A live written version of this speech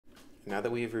Now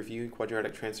that we have reviewed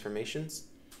quadratic transformations,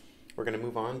 we're going to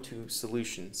move on to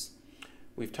solutions.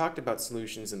 We've talked about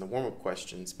solutions in the warm-up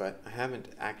questions, but I haven't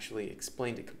actually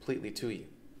explained it completely to you.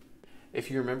 If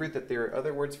you remember that there are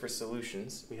other words for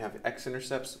solutions, we have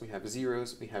x-intercepts, we have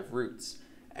zeros, we have roots.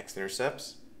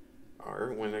 X-intercepts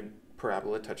are when a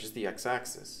parabola touches the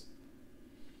x-axis.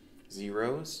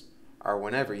 Zeros are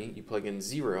whenever you plug in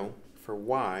 0 for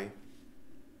y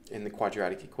in the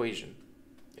quadratic equation.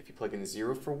 If you plug in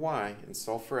 0 for y and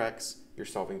solve for x, you're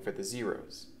solving for the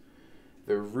zeros.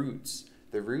 The roots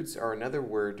are another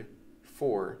word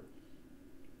for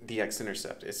the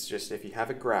x-intercept. It's just if you have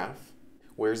a graph,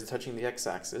 where is it touching the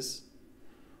x-axis,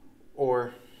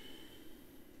 or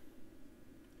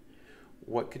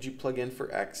what could you plug in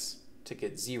for x to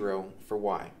get 0 for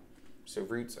y? So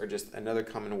roots are just another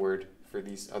common word for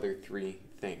these other three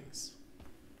things.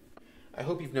 I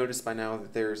hope you've noticed by now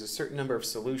that there's a certain number of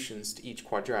solutions to each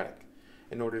quadratic.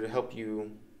 In order to help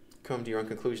you come to your own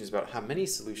conclusions about how many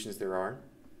solutions there are,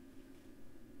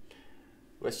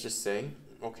 let's just say,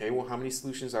 okay, well, how many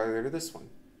solutions are there to this one?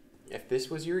 If this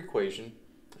was your equation,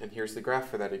 and here's the graph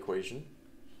for that equation,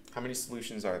 how many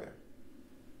solutions are there?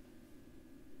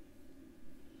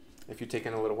 If you're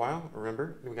taking a little while,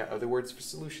 remember, we got other words for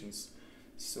solutions.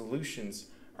 Solutions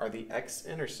are the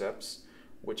x-intercepts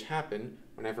which happen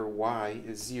whenever y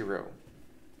is 0.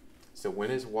 So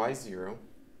when is y 0?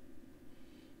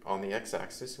 On the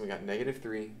x-axis, we got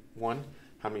 -3, 1.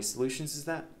 How many solutions is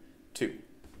that? 2.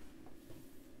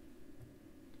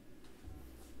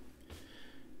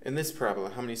 In this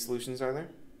parabola, how many solutions are there?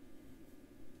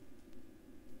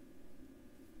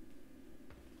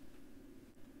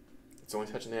 It's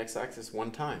only touching the x-axis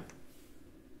one time.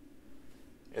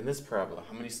 In this parabola,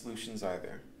 how many solutions are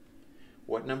there?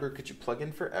 What number could you plug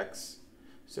in for x?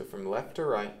 So from left to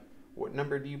right, what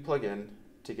number do you plug in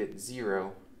to get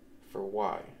 0 for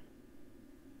y?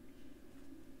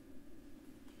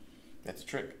 That's a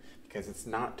trick, because it's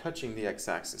not touching the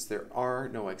x-axis. There are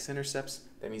no x-intercepts.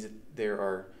 That means that there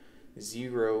are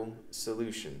 0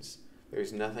 solutions.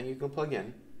 There's nothing you can plug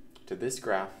in to this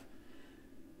graph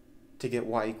to get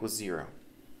y equals 0.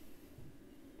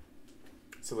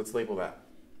 So let's label that.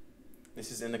 This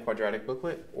is in the quadratic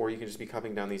booklet, or you can just be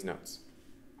copying down these notes.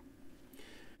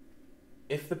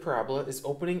 If the parabola is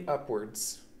opening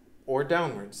upwards or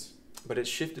downwards, but it's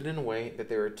shifted in a way that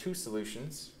there are 2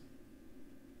 solutions,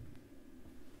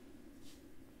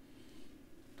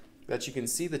 that you can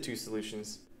see the 2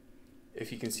 solutions.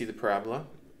 If you can see the parabola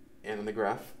and on the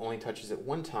graph only touches it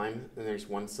one time, then there's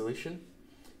 1 solution.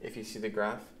 If you see the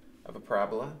graph of a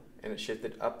parabola and it's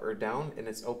shifted up or down and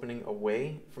it's opening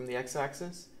away from the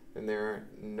x-axis, then there are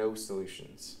no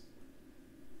solutions.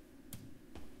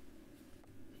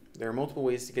 There are multiple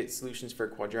ways to get solutions for a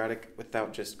quadratic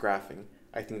without just graphing.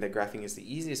 I think that graphing is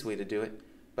the easiest way to do it,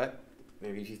 but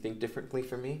maybe if you think differently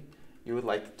from me, you would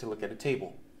like to look at a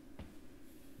table.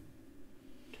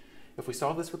 If we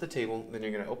solve this with a table, then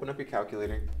you're going to open up your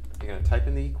calculator, you're going to type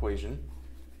in the equation,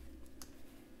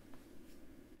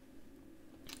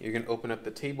 you're going to open up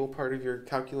the table part of your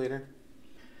calculator,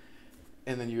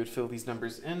 and then you would fill these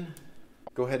numbers in.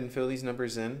 Go ahead and fill these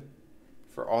numbers in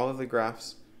for all of the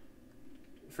graphs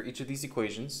for each of these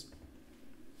equations.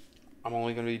 I'm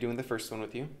only going to be doing the first one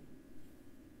with you.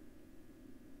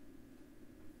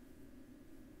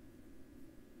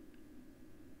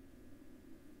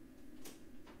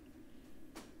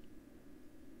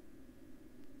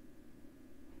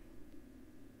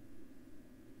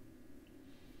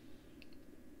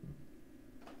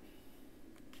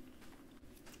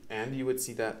 And you would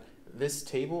see that this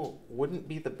table wouldn't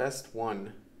be the best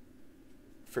one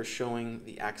for showing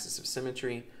the axis of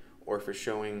symmetry or for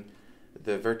showing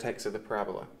the vertex of the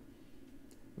parabola.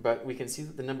 But we can see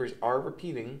that the numbers are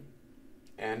repeating,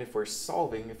 and if we're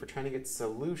solving, if we're trying to get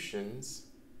solutions,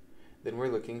 then we're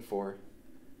looking for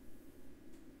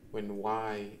when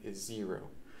y is 0.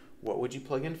 What would you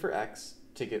plug in for x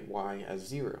to get y as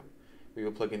 0? We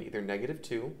will plug in either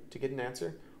 -2 to get an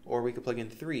answer, or we could plug in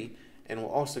 3 and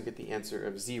we'll also get the answer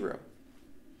of 0.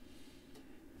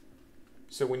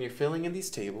 So when you're filling in these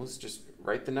tables, just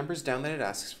write the numbers down that it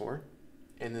asks for,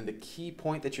 and then the key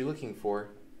point that you're looking for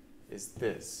is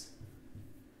this.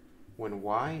 When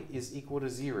y is equal to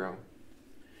 0,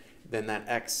 then that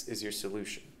x is your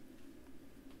solution.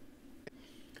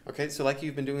 Okay, so like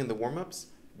you've been doing in the warm-ups,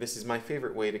 this is my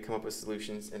favorite way to come up with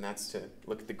solutions, and that's to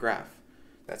look at the graph.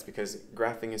 That's because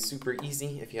graphing is super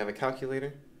easy if you have a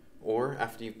calculator, or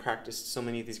after you've practiced so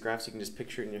many of these graphs, you can just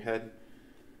picture it in your head.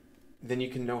 Then you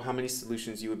can know how many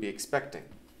solutions you would be expecting.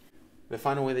 The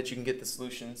final way that you can get the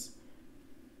solutions,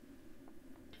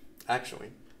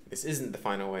 actually, this isn't the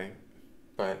final way,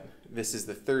 but This is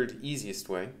the third easiest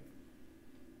way,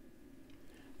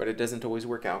 but it doesn't always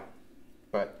work out.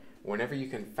 But whenever you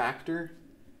can factor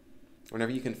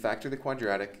the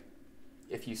quadratic,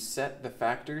 if you set the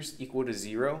factors equal to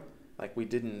 0, like we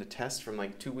did in the test from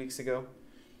like 2 weeks ago,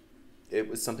 it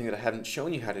was something that I hadn't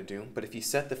shown you how to do, but if you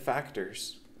set the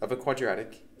factors of a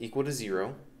quadratic equal to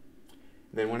 0,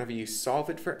 then whenever you solve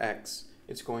it for x,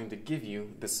 it's going to give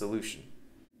you the solution.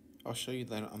 I'll show you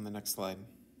that on the next slide.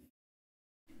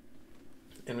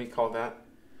 And we call that,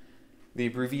 the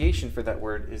abbreviation for that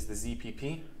word is the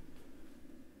ZPP,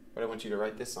 but I want you to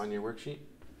write this on your worksheet.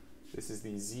 This is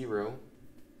the zero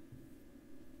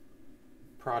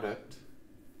product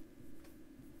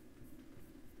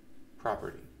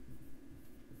property.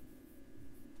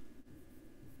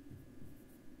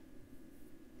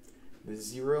 The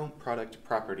zero product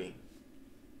property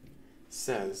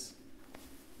says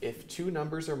if two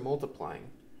numbers are multiplying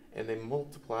and they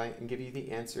multiply and give you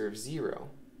the answer of 0,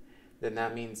 then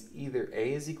that means either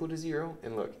a is equal to 0,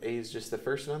 and look, a is just the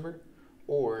first number,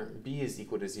 or b is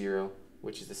equal to 0,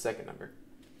 which is the second number.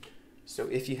 So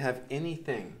if you have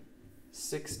anything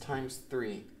 6 times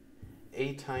 3,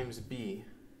 a times b,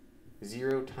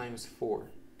 0 times 4.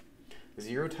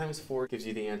 0 times 4 gives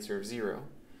you the answer of 0.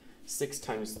 6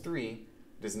 times 3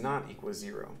 does not equal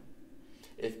 0.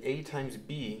 If a times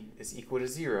b is equal to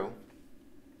 0,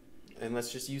 and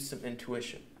let's just use some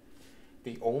intuition,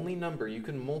 the only number you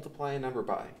can multiply a number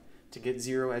by to get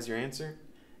 0 as your answer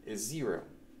is 0.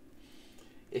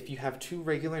 If you have two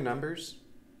regular numbers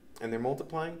and they're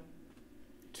multiplying,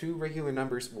 two regular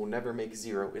numbers will never make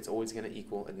 0. It's always going to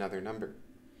equal another number.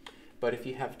 But if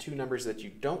you have two numbers that you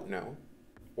don't know,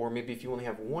 or maybe if you only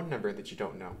have one number that you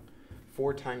don't know,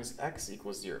 4 times x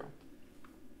equals 0.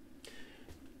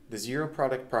 The zero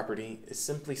product property is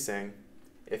simply saying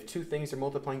if two things are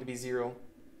multiplying to be 0,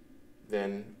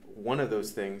 then one of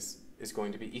those things is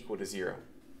going to be equal to 0.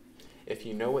 If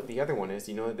you know what the other one is,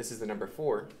 you know that this is the number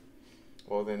 4,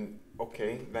 well then,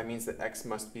 okay, that means that x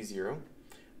must be 0.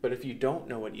 But if you don't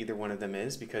know what either one of them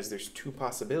is, because there's two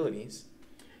possibilities,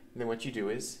 then what you do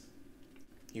is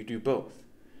you do both.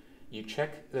 You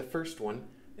check the first one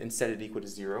and set it equal to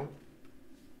 0,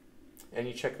 and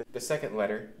you check the second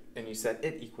letter and you set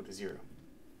it equal to 0.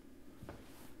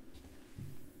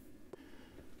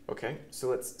 Okay, so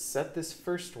let's set this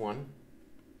first one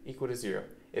equal to 0.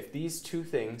 If these two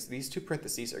things, these two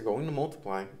parentheses, are going to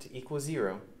multiply to equal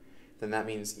 0, then that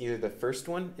means either the first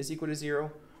one is equal to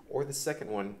 0 or the second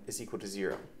one is equal to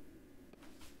 0.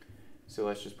 So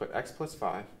let's just put x plus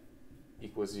 5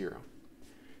 equals 0.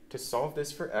 To solve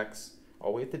this for x,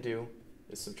 all we have to do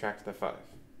is subtract the 5.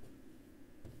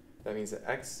 That means that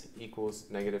x equals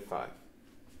negative 5.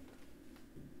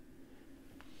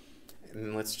 And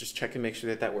then let's just check and make sure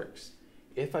that that works.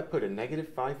 If I put a negative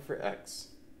 5 for x,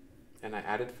 and I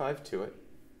added 5 to it,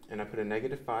 and I put a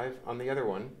negative 5 on the other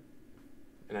one,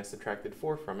 and I subtracted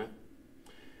 4 from it,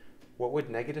 what would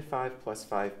negative 5 plus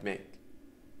 5 make?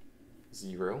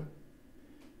 0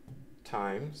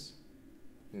 times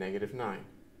negative 9.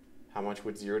 How much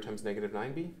would 0 times negative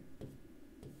 9 be?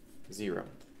 0.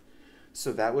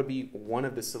 So that would be one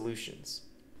of the solutions.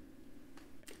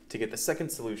 To get the second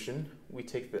solution, we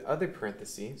take the other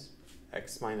parentheses,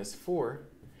 x minus 4,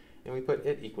 and we put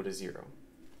it equal to 0.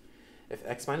 If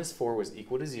x minus 4 was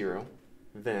equal to 0,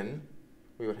 then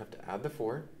we would have to add the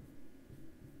 4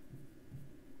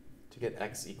 to get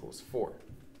x equals 4.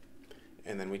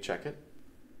 And then we check it.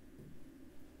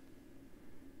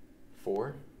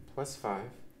 4 plus 5,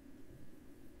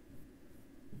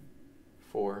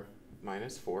 4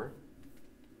 minus 4.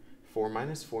 4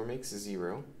 minus 4 makes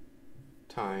 0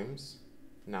 times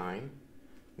 9.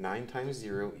 9 times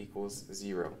 0 equals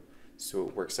 0. So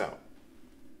it works out.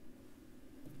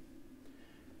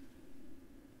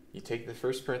 You take the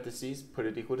first parentheses, put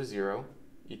it equal to 0,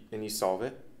 and you solve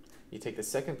it. You take the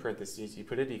second parentheses, you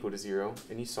put it equal to 0,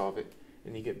 and you solve it,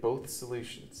 and you get both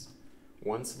solutions.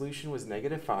 One solution was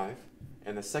negative 5,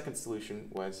 and the second solution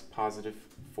was positive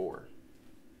 4.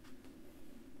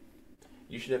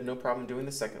 You should have no problem doing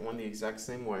the second one the exact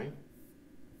same way.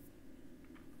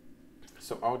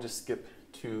 So I'll just skip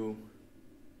to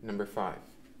number 5.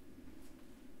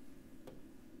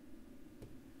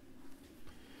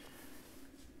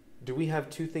 Do we have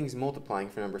two things multiplying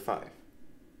for number 5?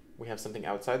 We have something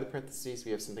outside the parentheses,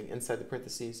 we have something inside the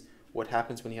parentheses. What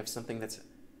happens when you have something that's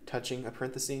touching a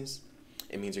parentheses?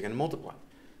 It means you're going to multiply.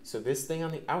 So this thing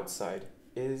on the outside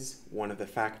is one of the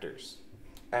factors.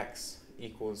 X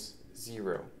equals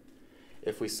 0.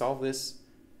 If we solve this,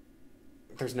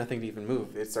 there's nothing to even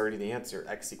move. It's already the answer,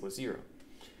 x equals 0.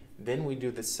 Then we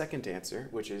do the second answer,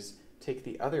 which is take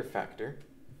the other factor,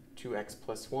 2x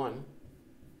plus 1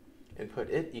 and put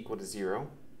it equal to 0,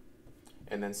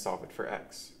 and then solve it for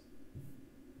x.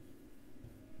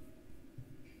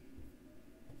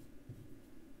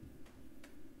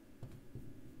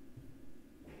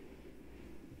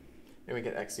 And we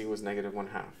get x equals negative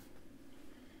 1/2.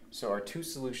 So our two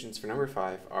solutions for number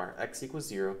 5 are x equals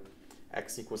 0,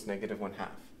 x equals negative 1/2.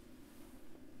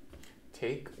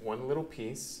 Take one little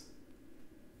piece,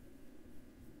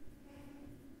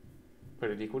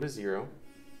 put it equal to 0,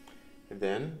 and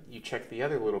then you check the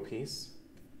other little piece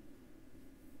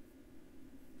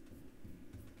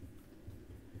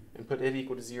and put it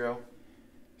equal to 0,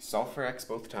 solve for x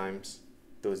both times.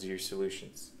 Those are your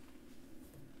solutions.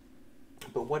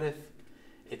 But what if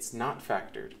it's not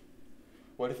factored?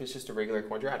 What if it's just a regular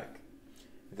quadratic?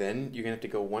 Then you're going to have to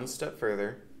go one step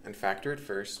further and factor it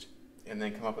first, and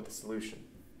then come up with a solution.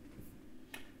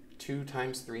 2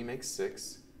 times 3 makes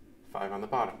 6, 5 on the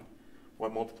bottom.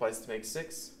 What multiplies to make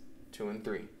 6? 2 and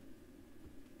 3.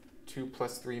 2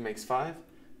 plus 3 makes 5.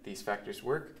 These factors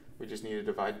work. We just need to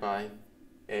divide by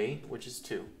a, which is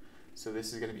 2. So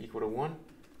this is going to be equal to 1.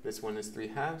 This one is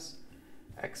 3/2.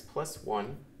 X plus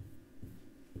 1,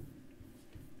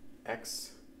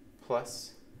 x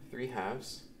plus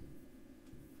 3/2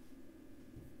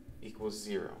 equals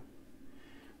 0.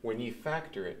 When you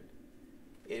factor it,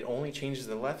 it only changes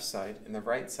the left side, and the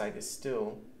right side is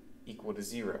still equal to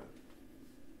 0.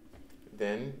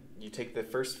 Then you take the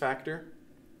first factor,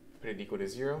 put it equal to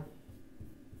 0.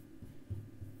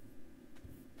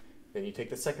 Then you take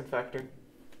the second factor,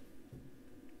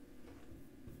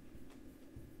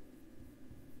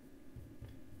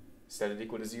 set it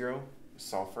equal to 0,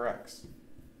 solve for x.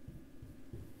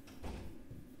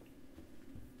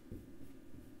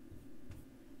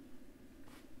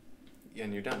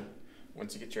 And you're done.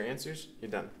 Once you get your answers, you're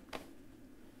done.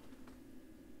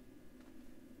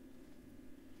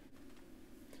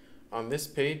 On this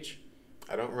page,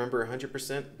 I don't remember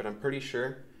 100%, but I'm pretty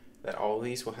sure that all of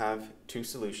these will have two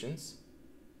solutions,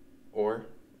 or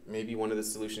maybe one of the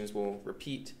solutions will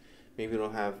repeat. Maybe it'll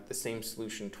have the same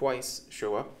solution twice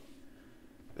show up.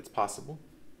 It's possible.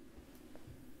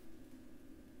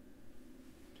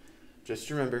 Just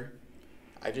remember,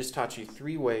 I just taught you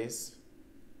 3 ways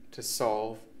to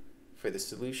solve for the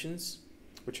solutions,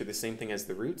 which are the same thing as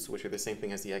the roots, which are the same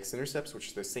thing as the x-intercepts,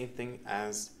 which are the same thing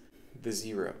as the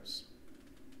zeros.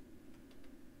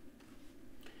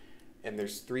 And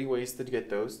there's 3 ways to get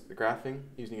those: the graphing,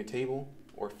 using a table,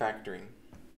 or factoring.